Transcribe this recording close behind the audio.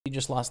We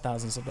just lost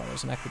thousands of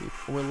dollars in equity.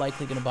 We're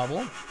likely going to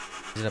bubble.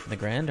 Is it up in the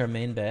grand, our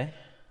main bay?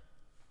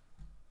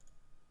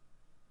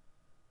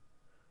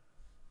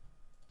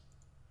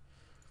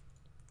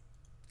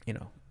 You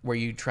know, where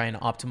you try and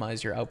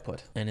optimize your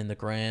output. And in the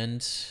grand,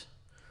 it's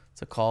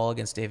a call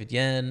against David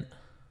Yen.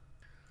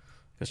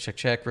 Goes check,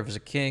 check. River's a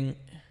king.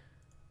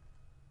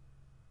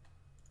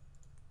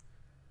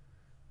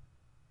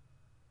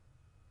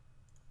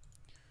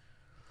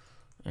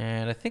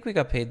 And I think we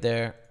got paid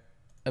there.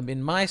 I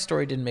mean, my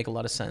story didn't make a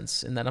lot of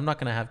sense in that I'm not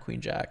going to have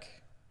queen jack.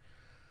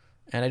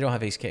 And I don't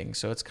have ace king.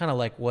 So it's kind of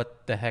like,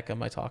 what the heck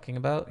am I talking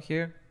about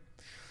here?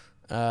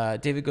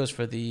 David goes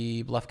for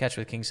the bluff catch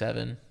with king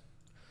 7.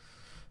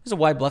 It's a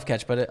wide bluff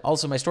catch, but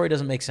also my story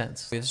doesn't make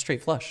sense. We have a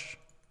straight flush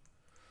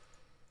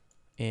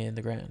in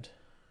the grand.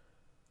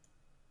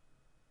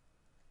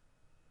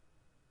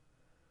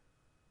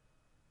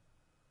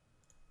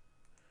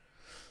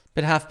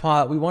 But half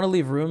pot, we want to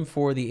leave room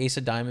for the ace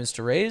of diamonds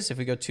to raise. If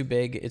we go too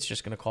big, it's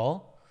just going to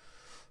call.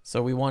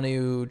 So we want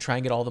to try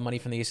and get all the money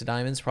from the ace of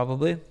diamonds,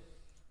 probably.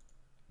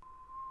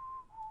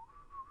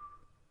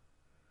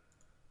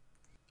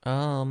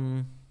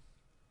 King,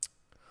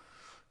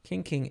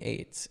 king,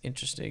 8.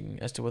 Interesting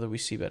as to whether we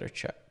see better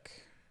check.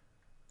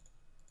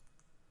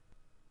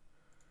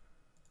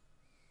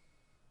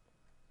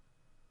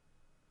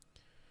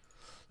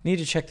 Need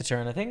to check the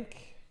turn, I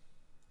think.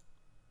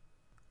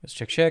 Let's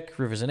check, check.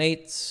 Rivers and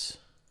 8s.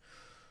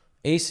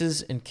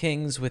 Aces and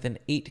kings with an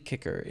 8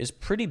 kicker is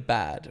pretty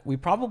bad. We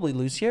probably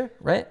lose here,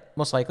 right?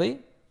 Most likely.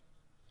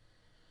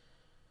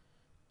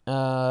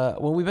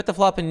 When we bet the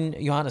flop and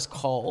Johannes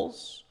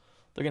calls,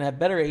 they're going to have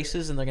better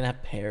aces and they're going to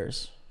have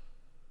pairs.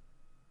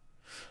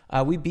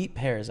 We beat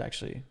pairs,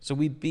 actually. So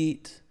we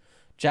beat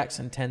jacks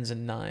and 10s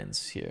and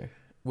 9s here,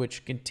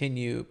 which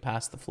continue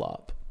past the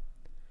flop.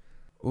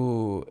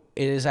 Ooh,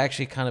 it is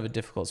actually kind of a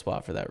difficult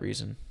spot for that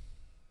reason.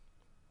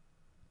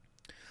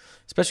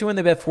 Especially when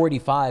they bet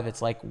 45,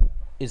 it's like,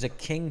 is a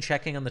king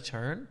checking on the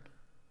turn?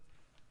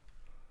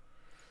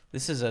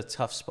 This is a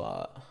tough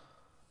spot.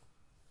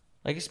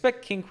 Like,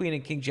 expect king, queen,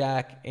 and king,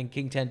 jack, and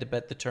king 10 to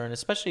bet the turn,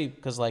 especially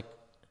because, like,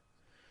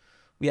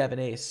 we have an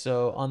ace.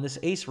 So on this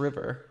ace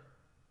river,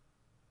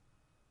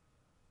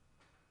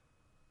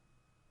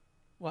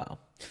 wow.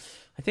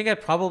 I think I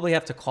probably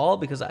have to call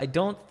because I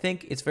don't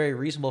think it's very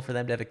reasonable for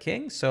them to have a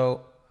king.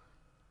 So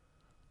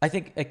I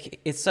think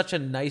it's such a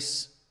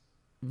nice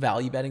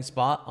value betting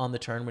spot on the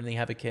turn when they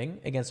have a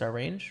king against our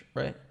range,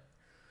 right?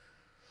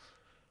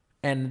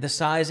 And the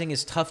sizing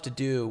is tough to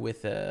do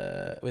with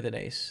an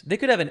ace. They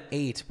could have an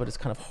 8, but it's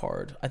kind of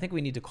hard. I think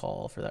we need to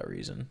call for that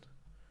reason.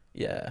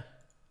 Yeah.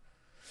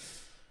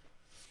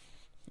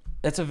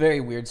 That's a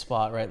very weird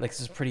spot, right? Like, this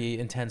is a pretty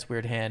intense,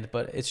 weird hand,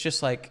 but it's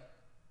just like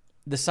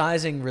the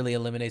sizing really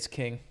eliminates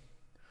king.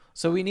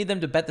 So we need them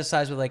to bet the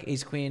size with like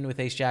ace queen, with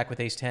ace jack, with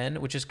ace 10,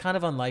 which is kind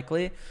of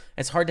unlikely.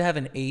 It's hard to have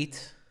an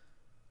 8,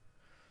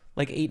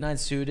 like 8-9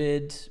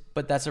 suited,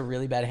 but that's a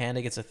really bad hand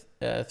against a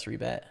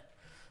 3-bet.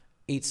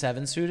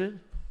 8-7 suited,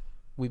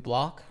 we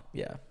block.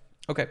 Yeah.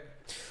 Okay.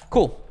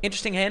 Cool.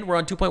 Interesting hand. We're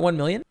on 2.1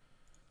 million.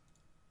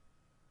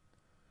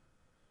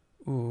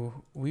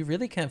 Ooh, we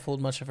really can't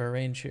fold much of our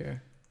range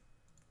here.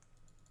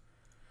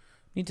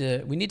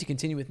 We need to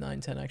continue with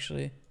 9-10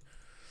 actually.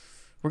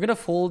 We're gonna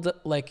fold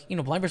like, you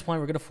know, blind versus blind.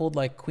 We're gonna fold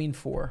like queen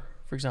 4,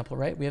 for example,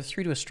 right? We have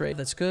 3 to a straight.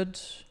 That's good.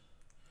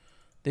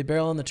 They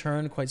barrel on the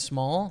turn quite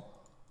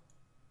small.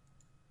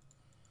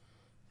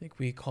 I think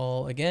we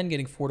call again,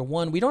 getting 4 to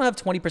 1. We don't have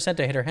 20%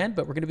 to hit our hand,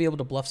 but we're gonna be able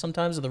to bluff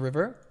sometimes with the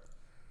river.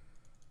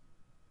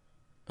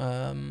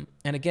 And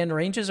again,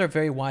 ranges are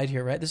very wide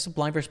here, right? This is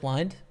blind versus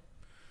blind.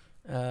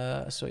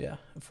 So yeah,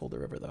 fold the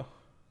river though.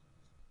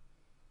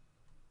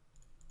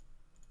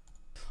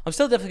 I'm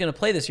still definitely going to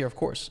play this year, of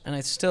course. And I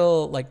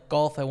still, like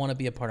golf, I want to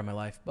be a part of my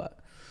life. But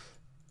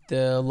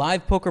the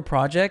live poker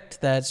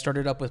project that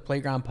started up with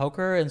Playground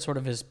Poker and sort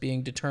of is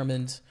being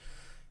determined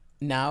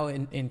now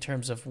in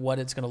terms of what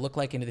it's going to look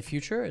like into the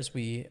future as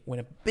we win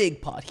a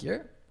big pot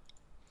here.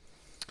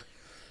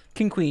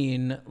 King,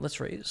 queen, let's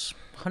raise.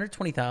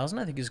 120,000,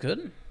 I think is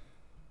good.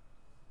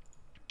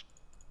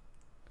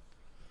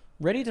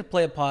 Ready to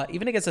play a pot.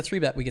 Even against a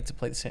 3-bet, we get to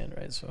play this hand,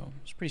 right? So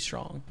it's pretty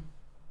strong.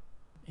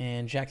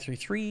 And jack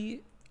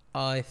 3-3.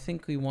 I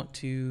think we want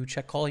to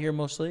check call here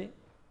mostly.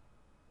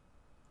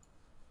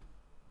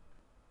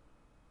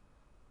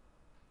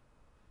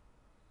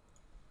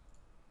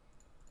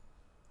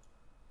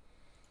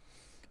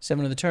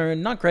 Seven of the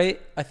turn, not great.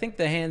 I think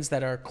the hands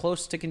that are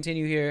close to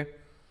continue here,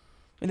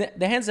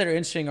 the hands that are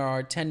interesting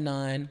are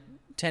 10-9,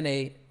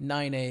 10-8,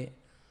 9-8,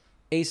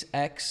 ace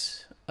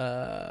X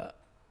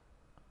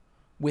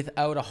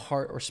without a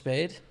heart or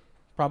spade,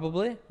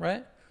 probably,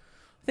 right?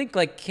 I think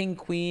like king,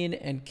 queen,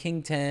 and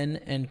king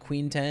 10 and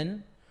queen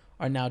 10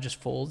 are now just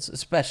folds,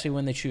 especially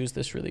when they choose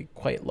this really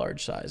quite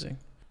large sizing.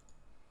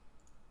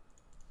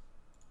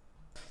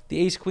 The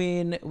ace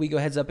queen, we go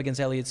heads up against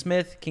Elliott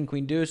Smith. King,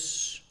 queen,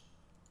 deuce.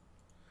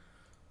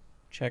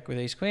 Check with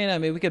ace queen. I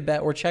mean, we could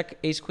bet or check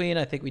ace queen.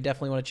 I think we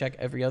definitely want to check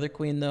every other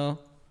queen though.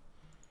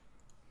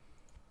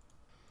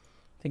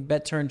 I think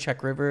bet turn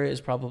check river is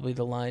probably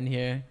the line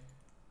here.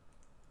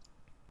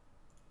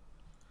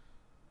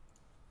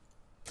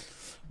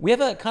 We have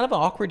a kind of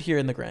awkward here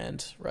in the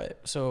grand, right?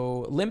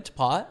 So limped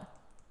pot.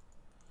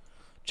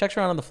 Checks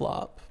around on the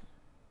flop.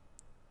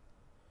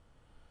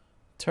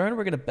 Turn,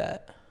 we're going to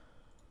bet.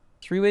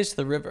 3 ways to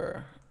the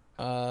river.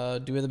 Do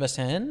we have the best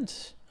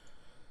hand?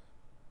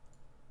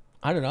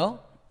 I don't know.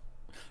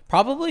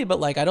 Probably,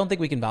 but like I don't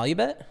think we can value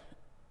bet.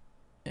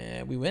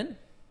 And we win.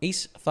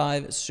 Ace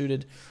 5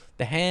 suited.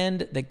 The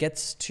hand that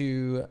gets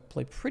to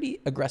play pretty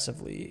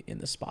aggressively in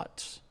this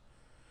spot.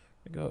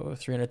 We go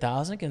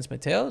 300,000 against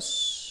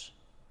Mateos.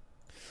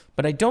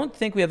 But I don't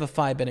think we have a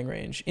 5 betting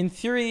range. In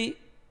theory,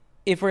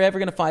 if we're ever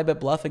going to 5 bet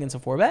bluff against a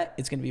 4 bet,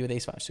 it's going to be with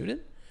Ace 5 suited.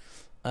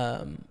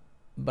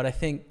 But I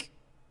think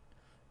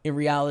in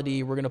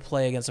reality, we're going to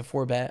play against a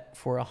 4 bet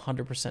for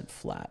 100%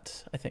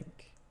 flat, I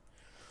think.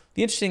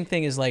 The interesting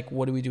thing is like,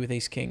 what do we do with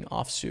Ace King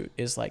offsuit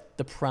is like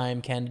the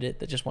prime candidate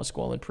that just wants to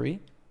go all in pre,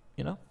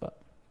 you know, but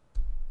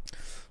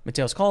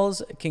Mateos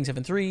calls, King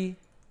 7-3.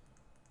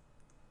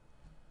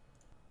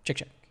 Check,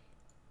 check.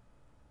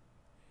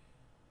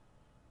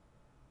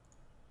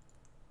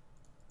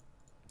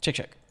 Check,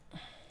 check.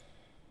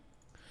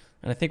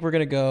 And I think we're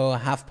going to go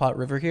half pot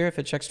river here if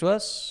it checks to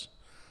us.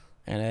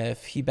 And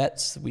if he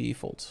bets, we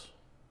fold.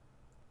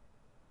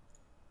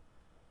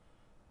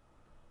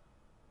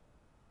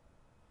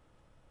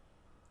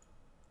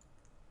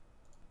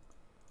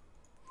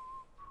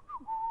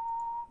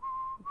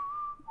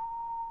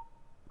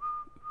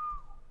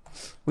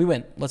 We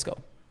win. Let's go.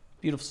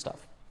 Beautiful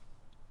stuff.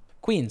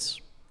 Queens.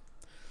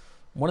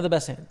 One of the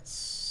best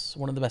hands.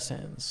 One of the best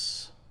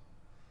hands.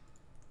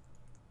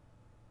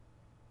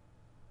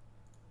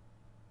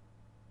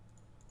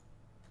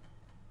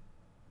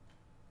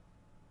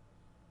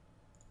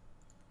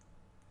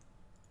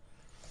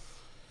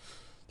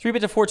 Three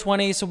bet to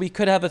 420, so we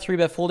could have a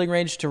 3-bet folding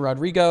range to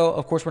Rodrigo.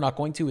 Of course, we're not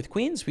going to with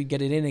queens. We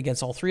get it in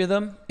against all 3 of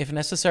them if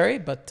necessary,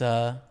 but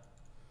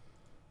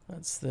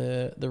that's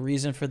the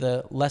reason for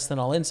the less than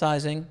all in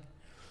sizing.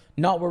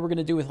 Not what we're going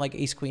to do with like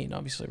ace queen,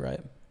 obviously,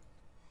 right?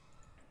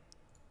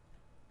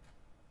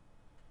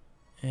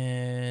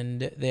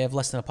 And they have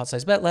less than a pot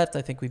size bet left.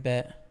 I think we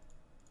bet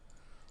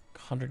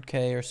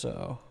 100K or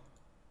so.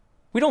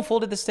 We don't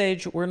fold at this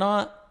stage. We're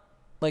not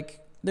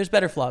like, there's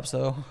better flops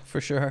though, for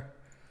sure.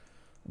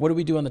 What do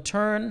we do on the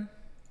turn?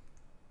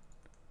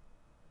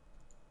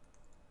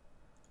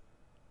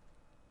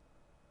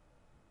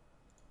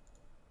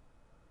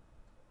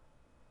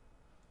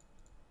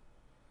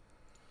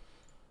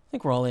 I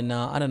think we're all in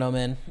now. I don't know,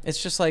 man.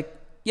 It's just like,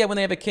 yeah, when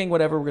they have a king,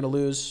 whatever, we're going to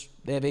lose.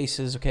 They have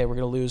aces. Okay, we're going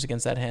to lose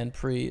against that hand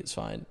pre. It's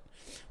fine.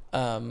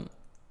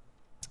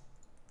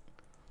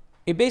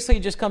 It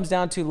basically just comes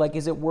down to, like,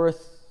 is it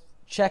worth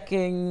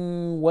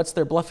checking? What's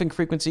their bluffing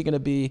frequency going to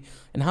be?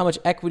 And how much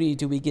equity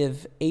do we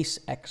give ace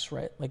X,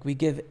 right? Like, we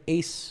give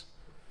ace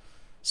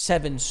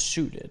 7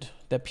 suited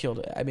that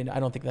peeled. I mean, I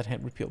don't think that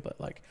hand would peel, but,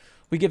 like,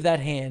 we give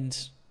that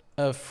hand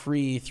a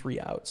free 3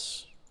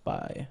 outs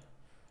by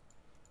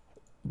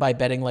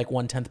betting like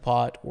 1/10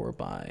 pot or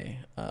by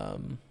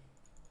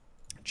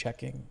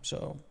checking.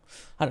 So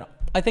I don't know.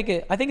 I think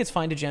it's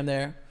fine to jam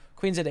there.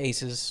 Queens at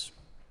aces.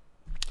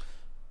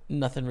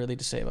 Nothing really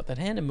to say about that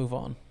hand and move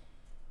on.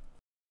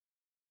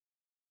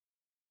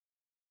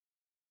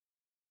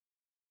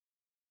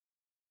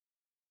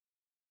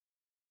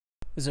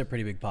 This is a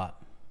pretty big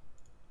pot.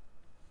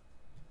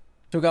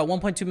 So we got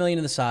 1.2 million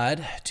in the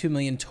side, 2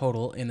 million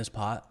total in this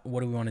pot.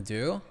 What do we want to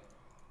do?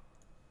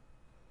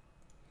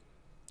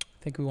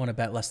 I think we want to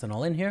bet less than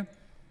all in here.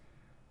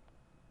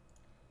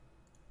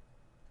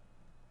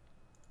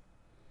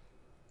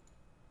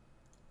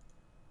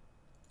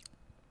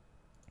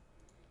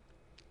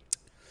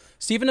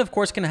 Steven, of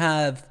course, can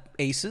have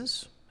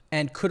aces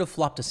and could have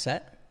flopped a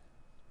set.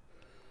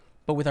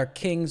 But with our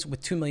kings,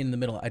 with 2 million in the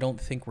middle, I don't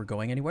think we're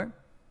going anywhere.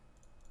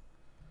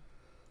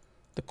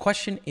 The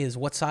question is,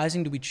 what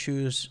sizing do we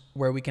choose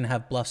where we can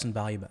have bluffs and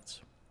value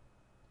bets?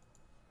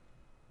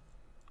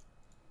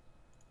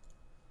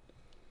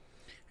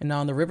 And now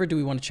on the river, do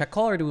we want to check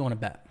call or do we want to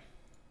bet? I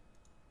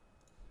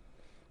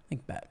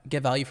think bet.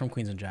 Get value from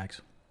queens and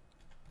jacks.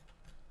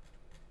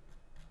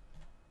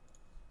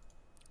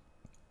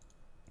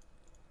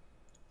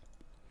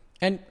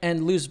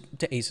 And lose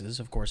to aces,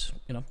 of course.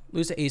 You know,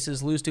 lose to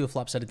aces, lose to a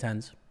flop set of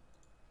tens.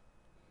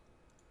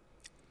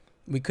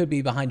 We could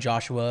be behind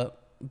Joshua,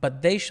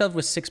 but they shoved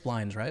with 6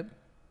 blinds, right?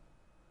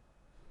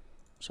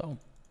 So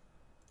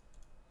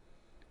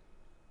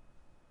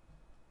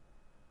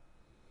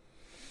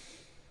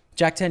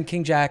Jack 10,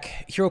 King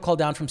Jack, hero call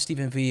down from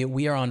Stephen V.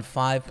 We are on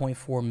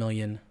 5.4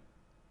 million.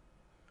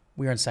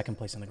 We are in second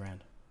place in the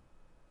grand.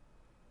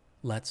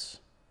 Let's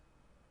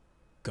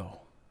go.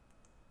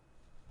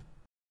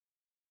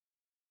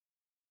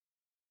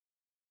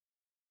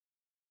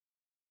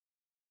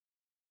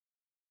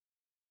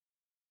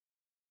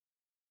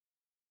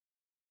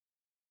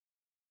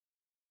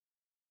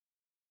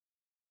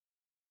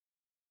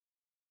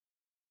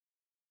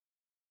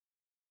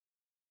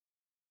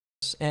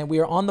 And we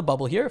are on the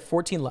bubble here,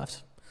 14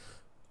 left.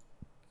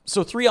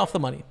 So 3 off the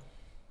money.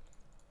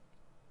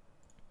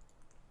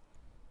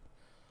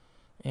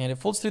 And it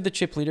folds through the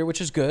chip leader, which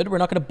is good. We're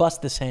not going to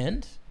bust this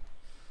hand,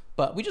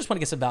 but we just want to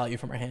get some value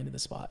from our hand in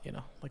this spot, you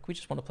know? Like, we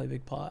just want to play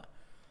big pot.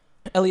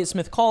 Elliott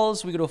Smith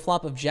calls. We go to a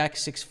flop of Jack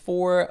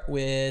 6-4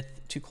 with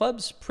 2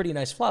 clubs. Pretty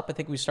nice flop. I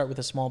think we start with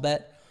a small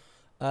bet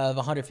of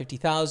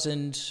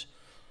 150,000.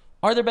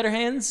 Are there better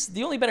hands?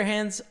 The only better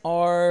hands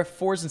are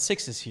 4s and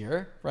 6s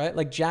here, right?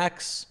 Like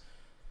Jacks.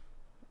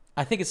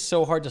 I think it's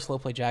so hard to slow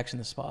play Jacks in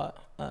this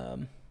spot.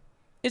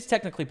 It's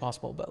technically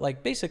possible, but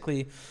like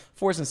basically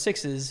 4s and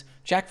 6s,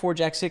 Jack 4,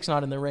 Jack 6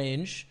 not in the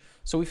range.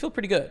 So we feel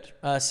pretty good.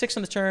 6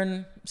 on the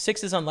turn,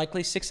 6 is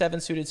unlikely,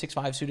 6-7 suited,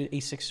 6-5 suited,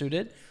 ace 6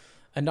 suited.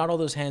 And not all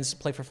those hands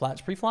play for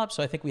flats pre-flop,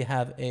 so I think we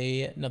have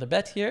another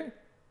bet here.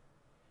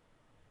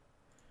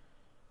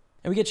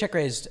 And we get check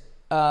raised.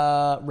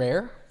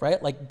 Rare,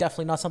 right? Like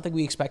definitely not something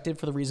we expected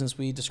for the reasons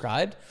we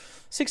described.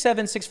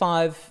 6-7,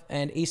 6-5,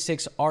 and ace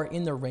 6 are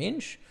in the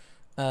range.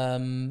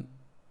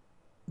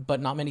 But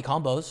not many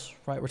combos,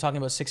 right? We're talking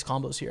about 6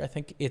 combos here. I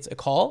think it's a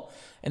call,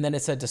 and then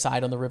it's a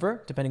decide on the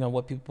river, depending on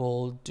what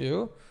people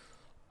do.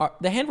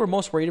 The hand we're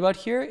most worried about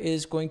here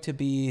is going to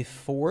be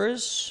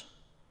 4s.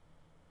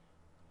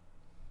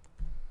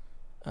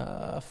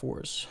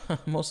 4s.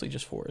 Mostly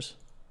just 4s.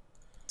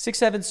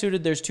 6-7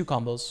 suited, there's 2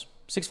 combos.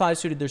 6-5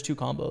 suited, there's 2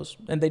 combos.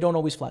 And they don't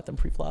always flat them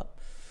pre-flop.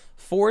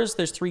 4s,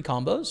 there's 3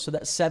 combos, so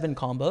that's 7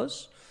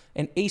 combos.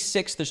 And ace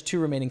 6, there's 2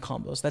 remaining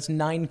combos. That's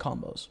 9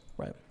 combos,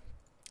 right?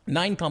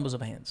 9 combos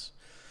of hands.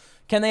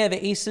 Can they have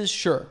aces?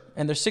 Sure.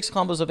 And there's 6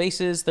 combos of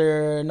aces.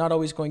 They're not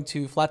always going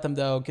to flat them,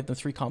 though. Give them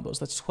 3 combos.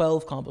 That's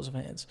 12 combos of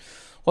hands.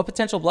 What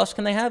potential bluffs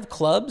can they have?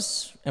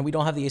 Clubs, and we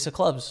don't have the ace of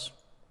clubs.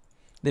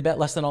 They bet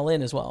less than all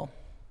in as well.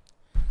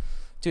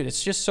 Dude,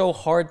 it's just so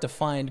hard to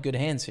find good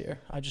hands here.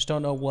 I just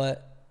don't know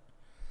what...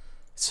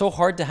 It's so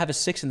hard to have a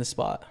 6 in this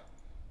spot.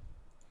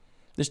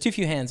 There's too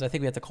few hands. I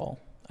think we have to call.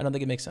 I don't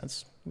think it makes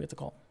sense. We have to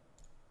call.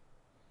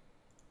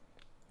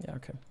 Yeah,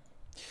 okay.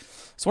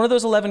 It's one of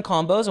those 11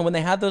 combos, and when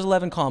they have those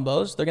 11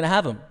 combos, they're going to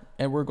have them,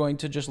 and we're going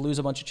to just lose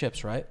a bunch of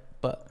chips, right?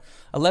 But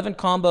 11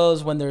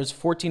 combos when there's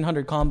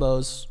 1,400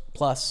 combos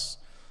plus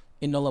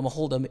in no limit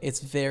hold'em, it's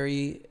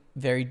very,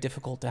 very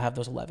difficult to have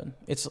those 11.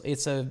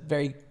 It's a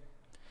very,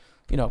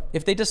 you know,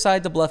 if they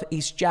decide to bluff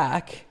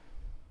ace-jack,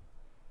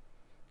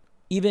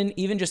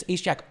 even just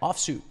ace-jack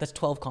offsuit, that's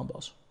 12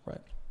 combos,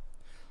 right?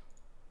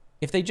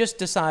 If they just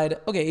decide,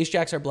 okay,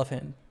 ace-jack's our bluff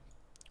hand.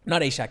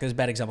 Not ace-jack, this is a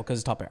bad example because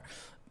it's top pair.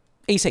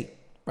 Ace-8.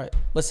 Right.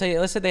 Let's say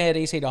they had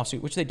ace-8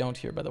 offsuit, which they don't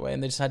here, by the way,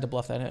 and they decide to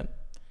bluff that hand.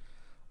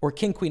 Or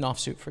king-queen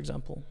offsuit, for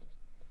example.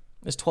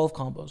 There's 12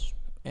 combos.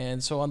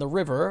 And so on the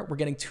river, we're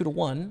getting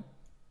 2-1.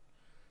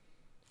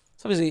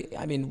 So obviously,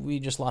 I mean, we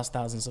just lost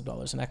thousands of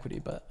dollars in equity,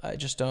 but I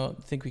just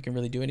don't think we can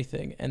really do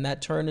anything. And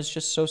that turn is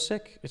just so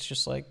sick. It's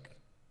just like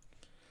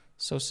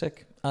so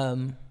sick.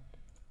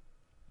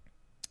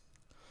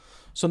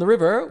 So in the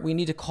river, we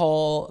need to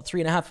call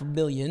 3.5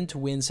 million to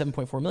win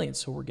 7.4 million.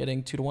 So we're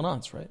getting 2-1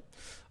 odds, right?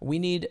 We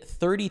need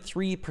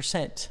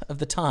 33% of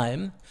the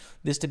time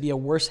this to be a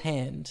worse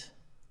hand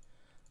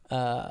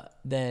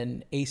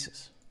than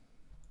aces.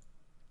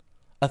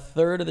 A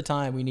third of the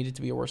time we need it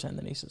to be a worse hand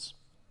than aces.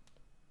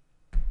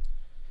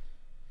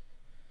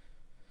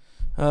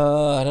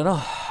 I don't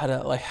know. I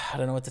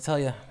don't know what to tell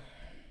you.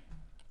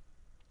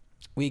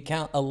 We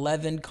count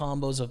 11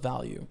 combos of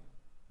value.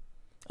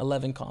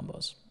 11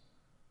 combos.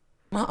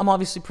 I'm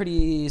obviously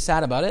pretty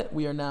sad about it.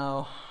 We are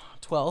now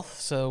 12th,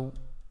 so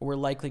we're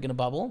likely going to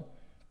bubble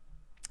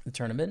the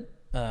tournament.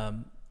 Yeah.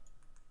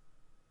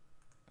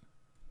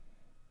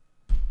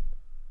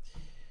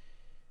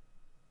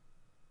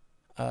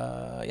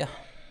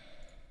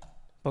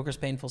 Poker's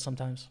painful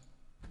sometimes.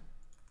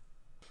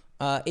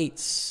 8s.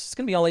 It's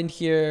going to be all in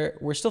here.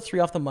 We're still 3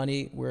 off the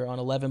money. We're on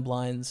 11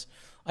 blinds.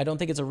 I don't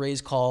think it's a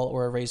raise call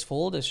or a raise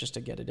fold. It's just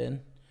to get it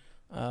in.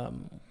 Good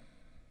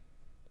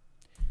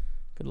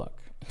luck.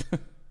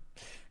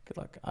 Good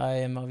luck. I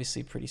am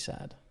obviously pretty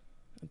sad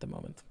at the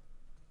moment.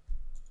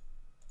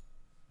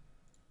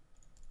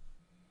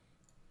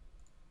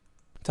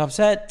 Top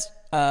set.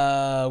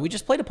 We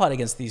just played a pot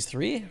against these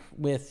 3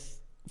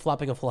 with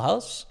flopping a full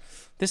house.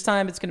 This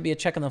time it's going to be a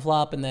check on the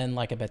flop and then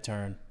like a bet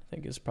turn. I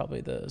think is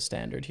probably the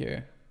standard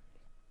here.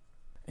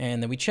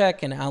 And then we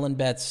check and Alan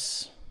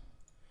bets.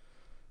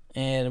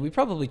 And we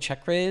probably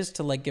check raise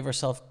to like give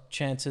ourselves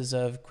chances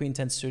of queen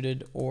 10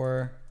 suited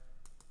or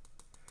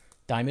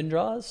diamond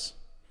draws.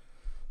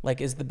 Like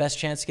is the best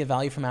chance to get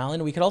value from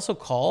Alan. We could also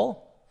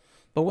call,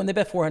 but when they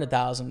bet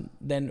 400,000,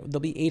 then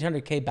there'll be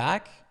 800K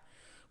back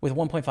with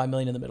 1.5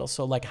 million in the middle.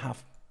 So like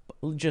half,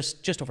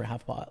 just over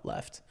half pot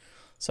left.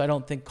 So I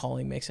don't think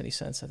calling makes any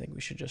sense. I think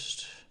we should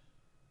just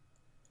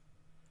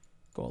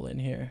go all in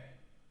here.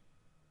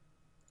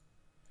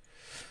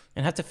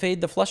 And have to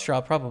fade the flush draw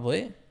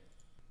probably.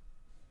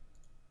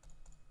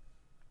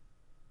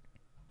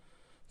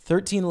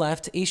 13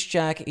 left, ace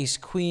jack, ace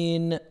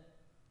queen.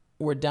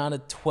 We're down to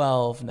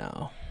 12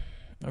 now.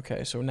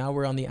 Okay, so now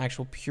we're on the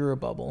actual pure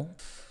bubble.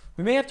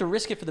 We may have to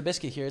risk it for the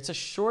biscuit here. It's a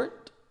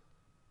short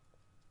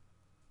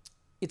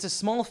it's a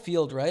small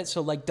field, right?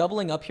 So like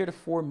doubling up here to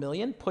 4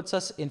 million puts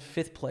us in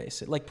 5th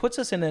place. It like puts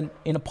us in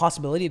a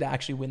possibility to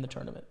actually win the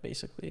tournament,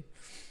 basically.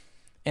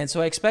 And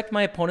so I expect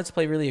my opponents to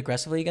play really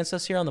aggressively against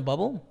us here on the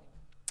bubble.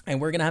 And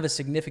we're going to have a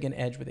significant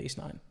edge with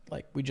ace-9.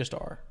 Like, we just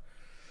are.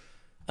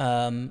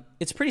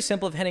 It's pretty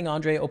simple. If Henning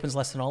Andre opens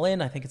less than all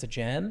in, I think it's a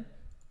jam.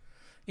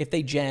 If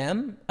they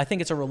jam, I think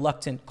it's a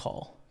reluctant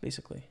call,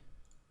 basically.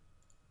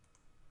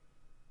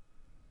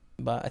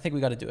 But I think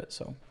we got to do it,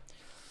 so...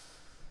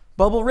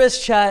 Bubble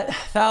risk, chat.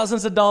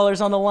 Thousands of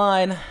dollars on the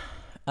line.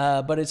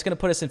 But it's going to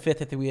put us in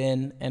 5th if we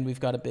win, and we've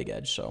got a big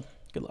edge, so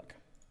good luck.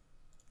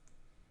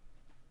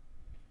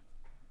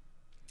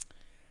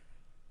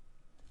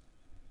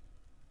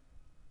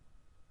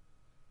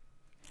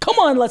 Come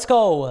on, let's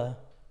go.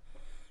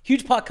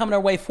 Huge pot coming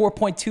our way,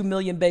 4.2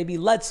 million, baby.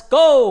 Let's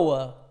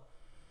go.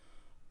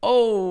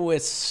 Oh,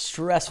 it's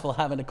stressful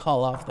having to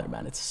call off there,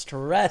 man. It's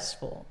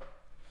stressful.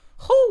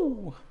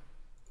 Whoo.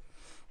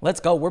 Let's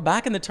go. We're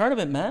back in the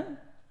tournament, man.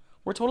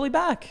 We're totally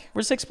back.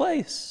 We're 6th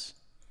place.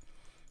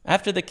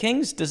 After the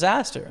Kings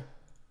disaster.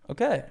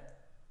 Okay.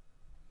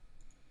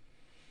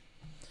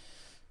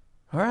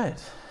 All right.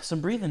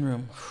 Some breathing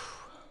room.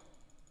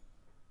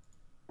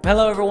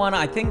 Hello, everyone.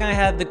 I think I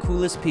have the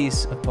coolest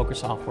piece of poker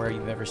software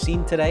you've ever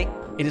seen today.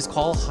 It is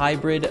called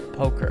Hybrid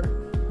Poker.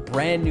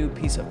 Brand new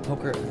piece of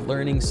poker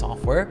learning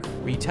software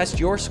where you test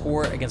your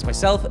score against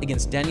myself,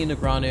 against Daniel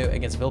Negreanu,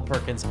 against Bill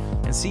Perkins,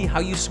 and see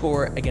how you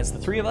score against the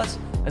 3 of us,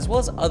 as well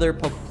as other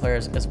poker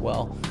players as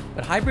well.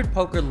 But Hybrid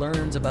Poker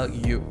learns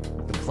about you,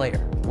 the player,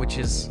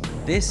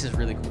 this is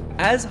really cool.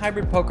 As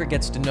Hybrid Poker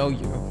gets to know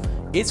you,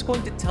 it's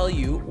going to tell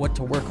you what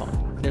to work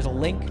on. There's a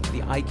link to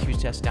the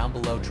IQ test down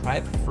below. Try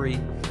it for free.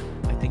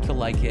 I think you'll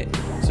like it.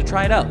 So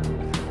try it out.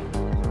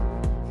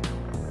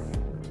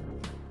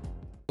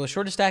 The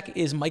shortest stack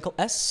is Michael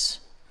S,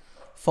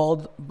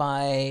 followed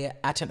by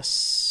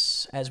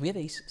Atenas, as we have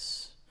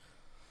aces.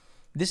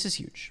 This is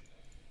huge.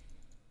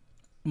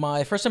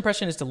 My first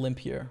impression is to limp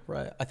here,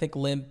 right? I think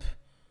limp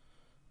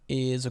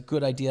is a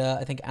good idea.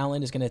 I think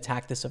Alan is going to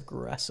attack this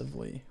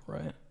aggressively,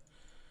 right?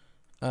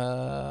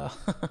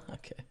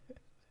 Okay.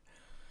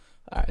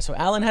 All right, so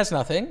Alan has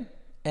nothing,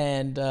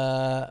 and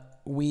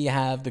we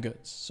have the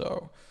goods.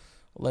 So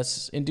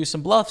let's induce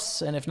some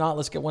bluffs, and if not,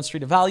 let's get 1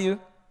 street of value.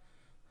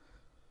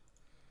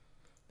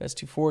 That's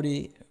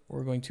 240.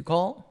 We're going to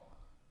call.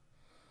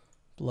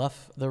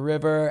 Bluff the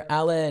river,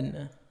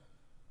 Alan.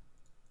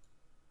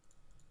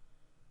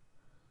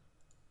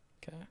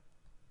 Okay.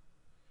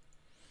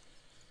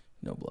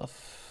 No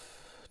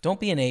bluff. Don't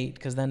be an 8,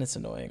 because then it's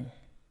annoying.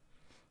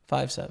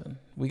 5-7.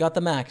 We got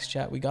the max,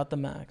 chat. We got the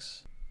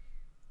max.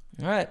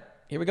 All right,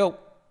 here we go.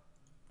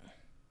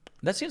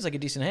 That seems like a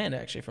decent hand,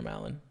 actually, from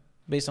Alan,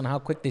 based on how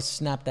quick they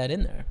snapped that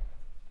in there.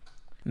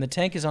 And the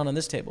tank is on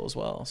this table as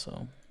well,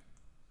 so...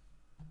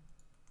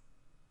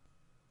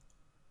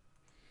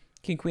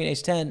 King, queen,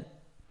 ace 10.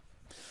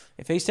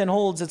 If ace 10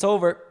 holds, it's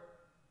over.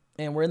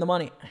 And we're in the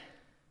money.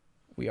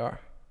 We are.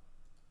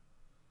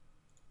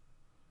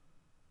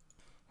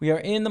 We are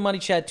in the money,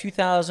 chat.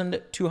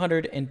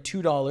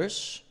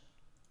 $2,202.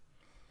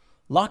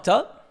 Locked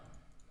up.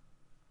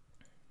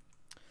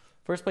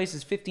 First place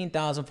is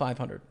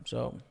 $15,500.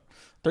 So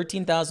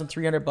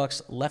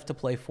 $13,300 left to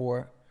play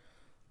for.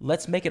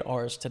 Let's make it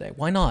ours today.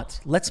 Why not?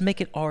 Let's make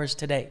it ours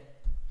today.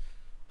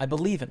 I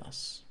believe in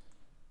us.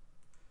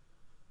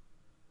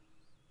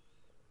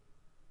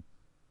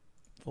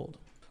 Fold.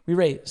 We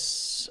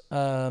raise.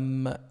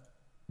 Don't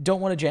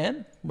want to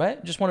jam,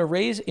 right? Just want to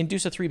raise,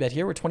 induce a 3-bet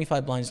here. We're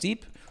 25 blinds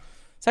deep.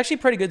 It's actually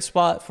a pretty good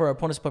spot for our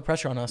opponents to put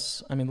pressure on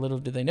us. I mean, little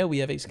do they know we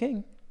have ace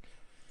king.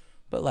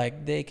 But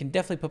like, they can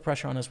definitely put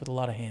pressure on us with a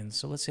lot of hands.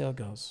 So let's see how it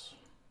goes.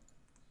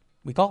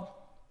 We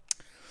call.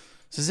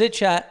 This is it,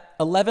 chat.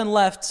 11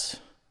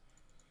 left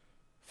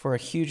for a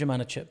huge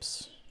amount of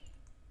chips.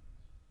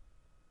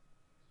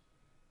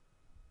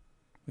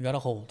 We got to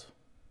hold.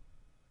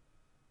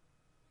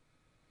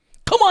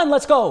 Come on,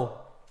 let's go.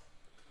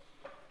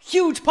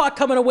 Huge pot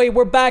coming away.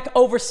 We're back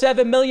over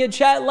 7 million,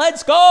 chat.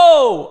 Let's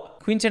go.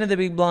 Queen 10 of the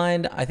big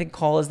blind. I think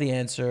call is the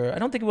answer. I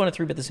don't think we want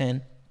to 3-bet this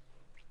hand.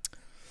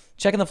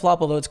 Checking the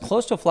flop, although it's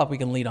close to a flop we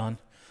can lead on.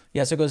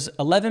 Yeah, so it goes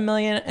 11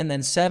 million and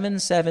then 7,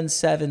 7,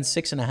 7,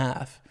 6.5.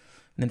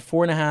 And then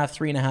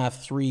 4.5,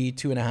 3.5, 3,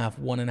 2.5,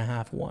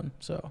 1.5, 1.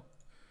 So,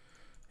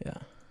 yeah.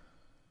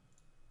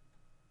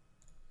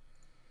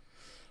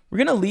 We're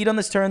going to lead on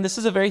this turn. This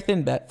is a very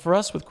thin bet for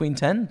us with Queen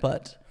 10,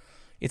 but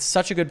it's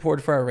such a good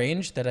board for our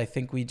range that I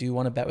think we do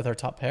want to bet with our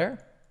top pair.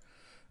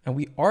 And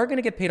we are going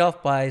to get paid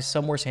off by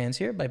some worse hands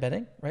here by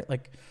betting, right?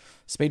 Like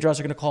spade draws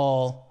are going to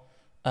call.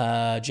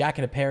 Jack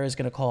and a pair is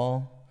going to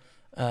call.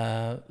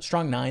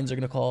 Strong 9s are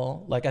going to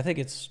call. Like, I think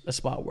it's a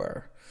spot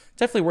where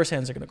definitely worse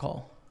hands are going to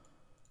call.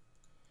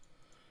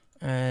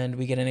 And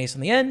we get an ace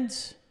on the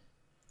end.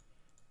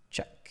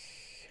 Check.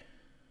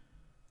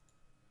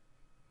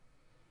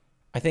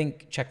 I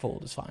think check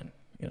fold is fine.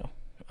 You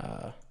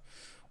know,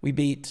 we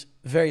beat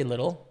very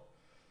little.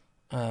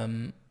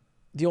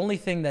 The only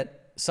thing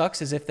that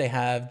sucks is if they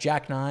have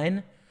Jack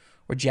 9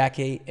 or Jack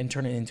 8 and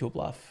turn it into a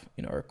bluff,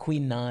 you know, or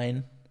Queen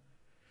 9.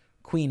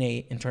 Queen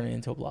 8 and turn it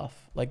into a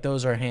bluff. Like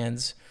those are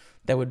hands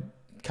that would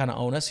kind of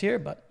own us here,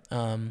 but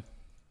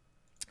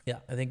yeah,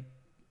 I think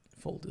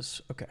fold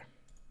is okay.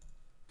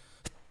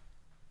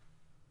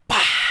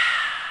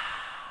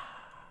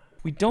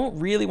 We don't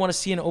really want to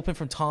see an open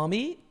from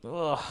Tommy.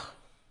 Ugh.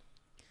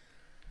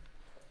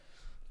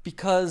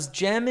 Because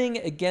jamming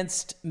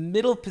against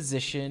middle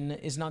position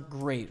is not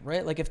great,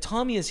 right? Like if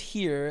Tommy is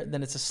here,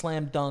 then it's a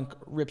slam dunk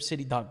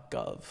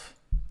ripcity.gov.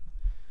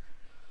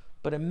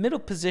 But a middle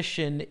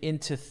position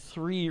into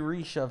 3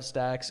 reshove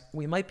stacks,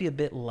 we might be a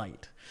bit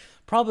light.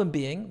 Problem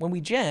being, when we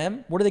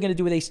jam, what are they going to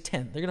do with ace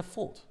 10? They're going to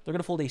fold. They're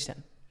going to fold ace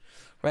 10,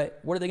 right?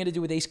 What are they going to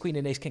do with ace queen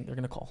and ace king? They're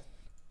going to call.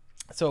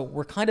 So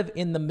we're kind of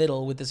in the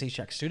middle with this ace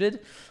jack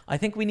suited. I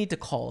think we need to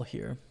call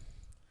here.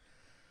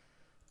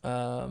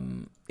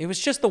 It was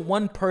just the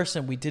one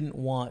person we didn't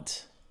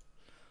want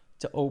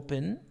to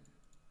open.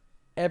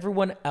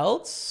 Everyone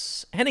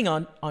else, Henning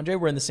on Andre,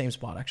 we're in the same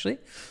spot actually,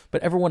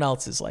 but everyone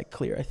else is like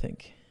clear, I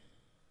think.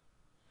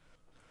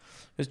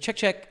 There's check,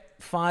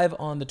 check, 5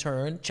 on the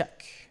turn,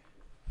 check,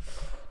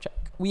 check.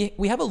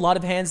 We have a lot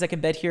of hands that can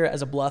bet here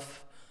as a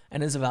bluff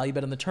and as a value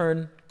bet on the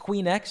turn.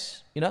 Queen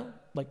X, you know,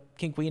 like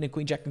king queen and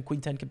queen jack and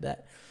queen 10 can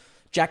bet.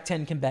 Jack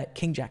 10 can bet,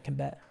 king jack can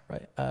bet,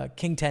 right?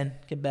 King 10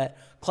 can bet,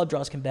 club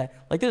draws can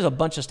bet. Like there's a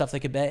bunch of stuff they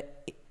could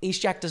bet. Ace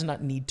jack does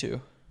not need to.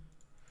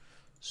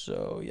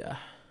 So yeah.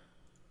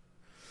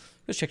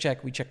 Let's check,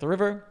 check. We check the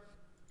river.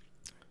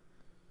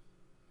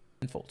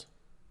 And fold.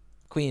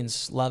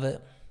 Queens, love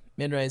it.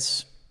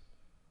 Mid-raise.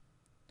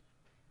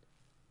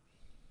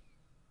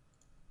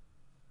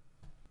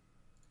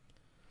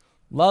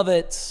 Love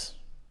it.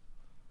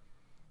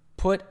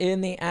 Put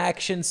in the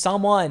action,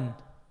 someone.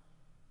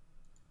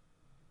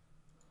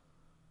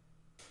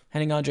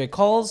 Henning Andre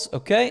calls.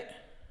 Okay.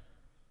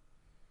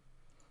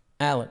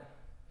 Alan.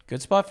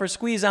 Good spot for a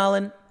squeeze,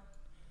 Alan.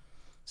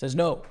 Says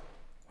no.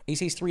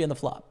 Ace ace 3 on the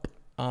flop.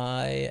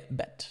 I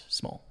bet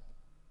small.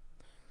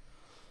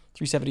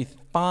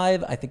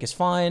 375 I think is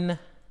fine.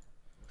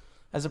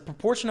 As a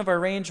proportion of our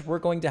range, we're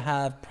going to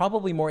have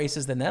probably more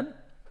aces than them.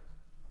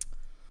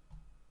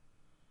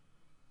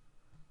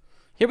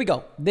 Here we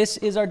go. This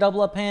is our double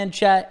up hand,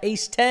 chat.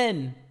 Ace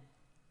 10.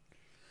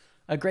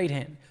 A great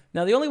hand.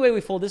 Now, the only way we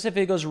fold this if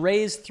it goes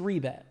raise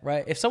 3-bet,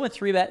 right? If someone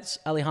 3-bets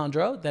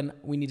Alejandro, then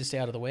we need to stay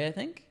out of the way, I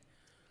think.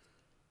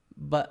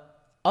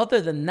 But other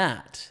than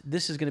that,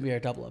 this is going to be our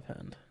double up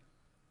hand.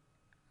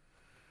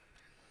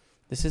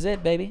 This is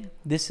it, baby.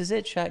 This is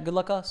it, chat. Good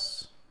luck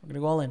us. We're going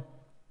to go all in.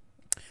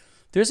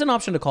 There's an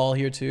option to call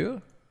here,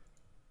 too.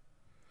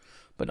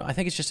 But no, I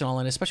think it's just an all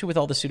in, especially with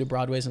all the suited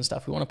broadways and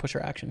stuff. We want to push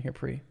our action here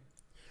pre.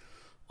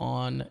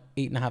 On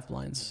 8.5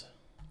 blinds.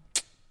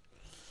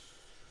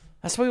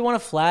 That's why we want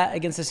to flat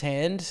against this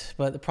hand.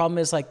 But the problem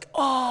is like,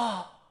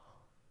 oh,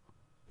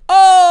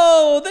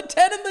 the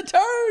 10 in the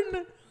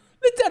turn.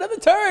 The 10 in the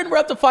turn. We're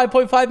up to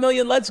 5.5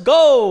 million. Let's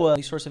go.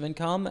 Source of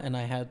income. And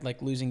I had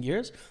like losing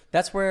years.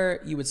 That's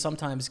where you would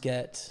sometimes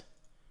get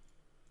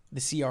the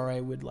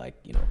CRA would like,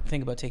 you know,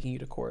 think about taking you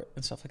to court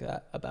and stuff like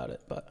that about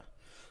it. But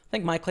I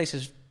think my case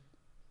is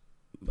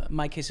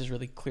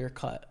really clear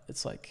cut.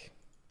 It's like,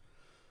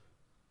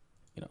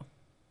 you know,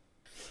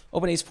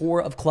 open ace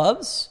 4 of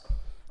clubs,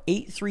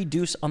 8-3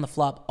 deuce on the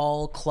flop,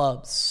 all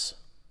clubs.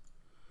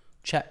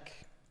 Check.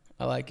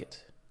 I like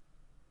it.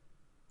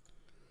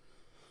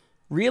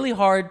 Really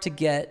hard to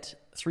get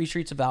 3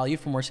 streets of value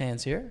from worse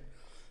hands here.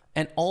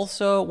 And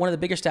also one of the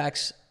bigger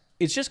stacks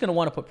is just going to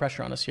want to put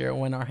pressure on us here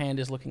when our hand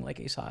is looking like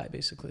ace high,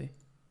 basically.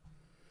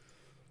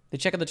 They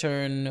check on the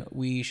turn.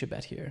 We should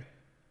bet here.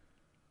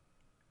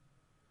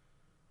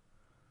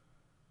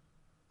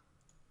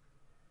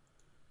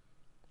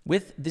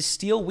 With the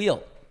steel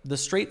wheel, the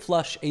straight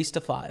flush, ace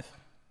to 5.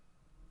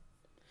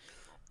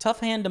 Tough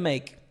hand to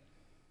make.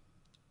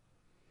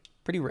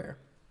 Pretty rare.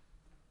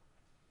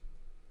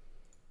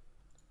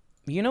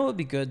 You know what would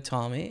be good,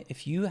 Tommy,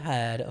 if you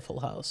had a full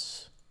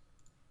house.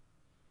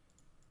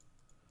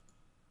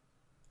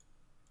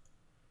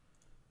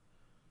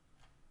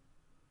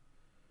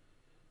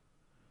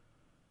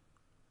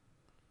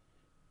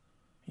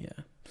 Yeah.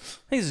 I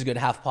think this is good.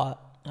 Half pot.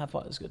 Half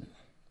pot is good.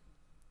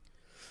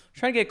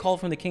 Trying to get a call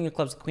from the king of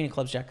clubs, the queen of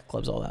clubs, jack of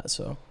clubs, all that.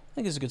 So I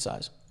think it's a good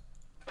size.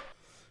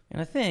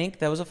 And I think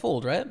that was a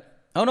fold, right?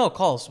 Oh, no,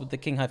 calls with the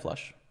king high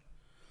flush.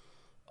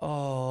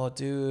 Oh,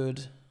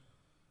 dude.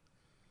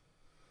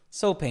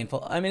 So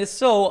painful. I mean, it's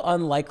so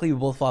unlikely we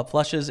both flop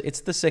flushes.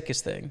 It's the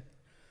sickest thing.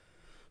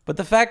 But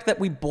the fact that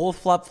we both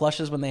flop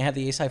flushes when they have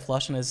the ace high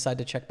flush and they decide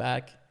to check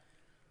back.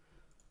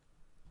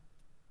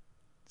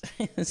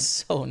 It's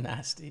so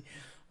nasty.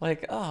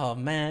 Like, oh,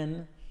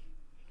 man.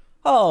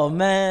 Oh,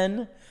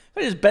 man. If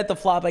I just bet the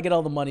flop, I get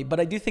all the money. But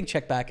I do think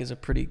check back is a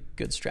pretty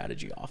good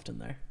strategy often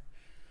there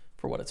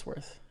for what it's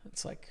worth.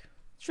 It's like,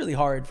 it's really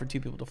hard for 2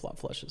 people to flop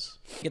flushes.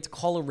 You get to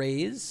call a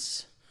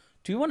raise.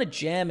 Do we want to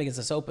jam against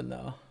this open,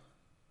 though?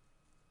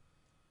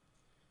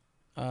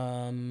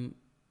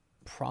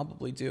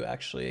 Probably do,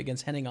 actually,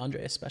 against Henning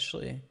Andre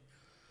especially.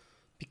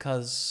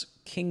 Because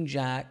King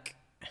Jack...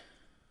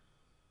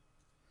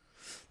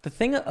 The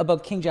thing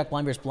about King Jack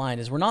blind versus blind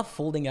is we're not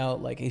folding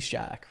out like Ace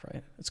Jack,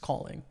 right? It's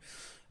calling.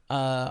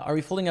 Are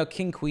we folding out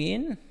King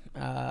Queen?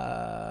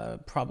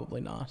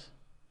 Probably not.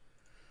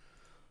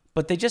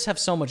 But they just have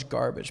so much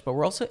garbage. But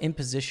we're also in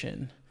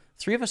position.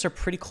 Three of us are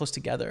pretty close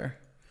together.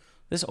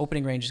 This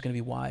opening range is going to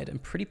be wide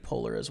and pretty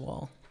polar as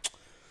well.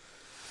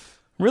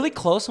 Really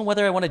close on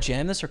whether I want to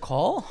jam this or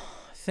call.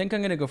 I think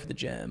I'm going to go for the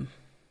jam.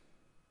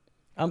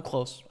 I'm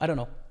close. I don't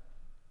know.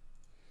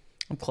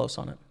 I'm close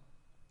on it.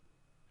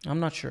 I'm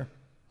not sure.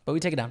 But we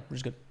take it down, which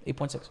is good.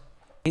 8.6.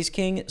 Ace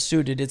King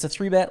suited. It's a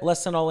 3-bet,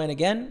 less than all in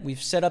again.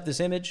 We've set up this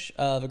image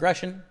of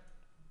aggression.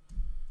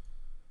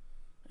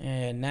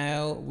 And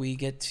now we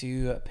get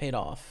to pay it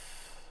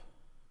off.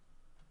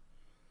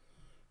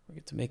 We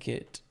get to make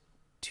it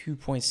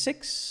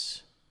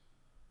 2.6.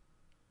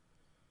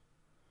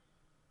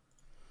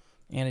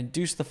 And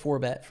induce the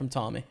 4-bet from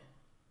Tommy.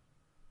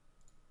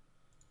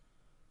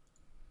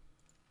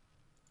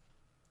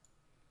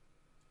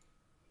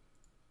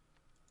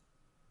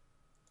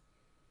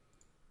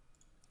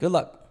 Good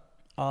luck.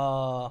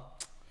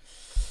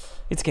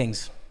 It's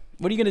kings.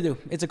 What are you going to do?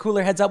 It's a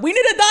cooler heads up. We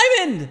need a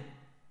diamond!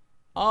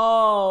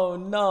 Oh,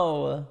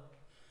 no.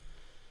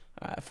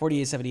 All right,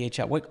 48-78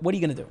 chat. What are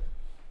you going to do?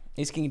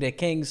 Ace King to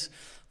kings,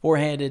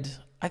 four-handed.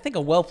 I think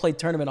a well-played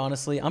tournament,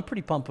 honestly. I'm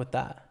pretty pumped with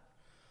that.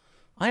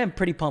 I am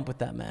pretty pumped with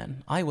that,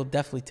 man. I will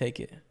definitely take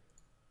it.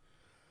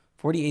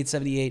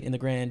 48-78 in the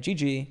grand.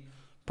 GG.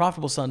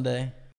 Profitable Sunday.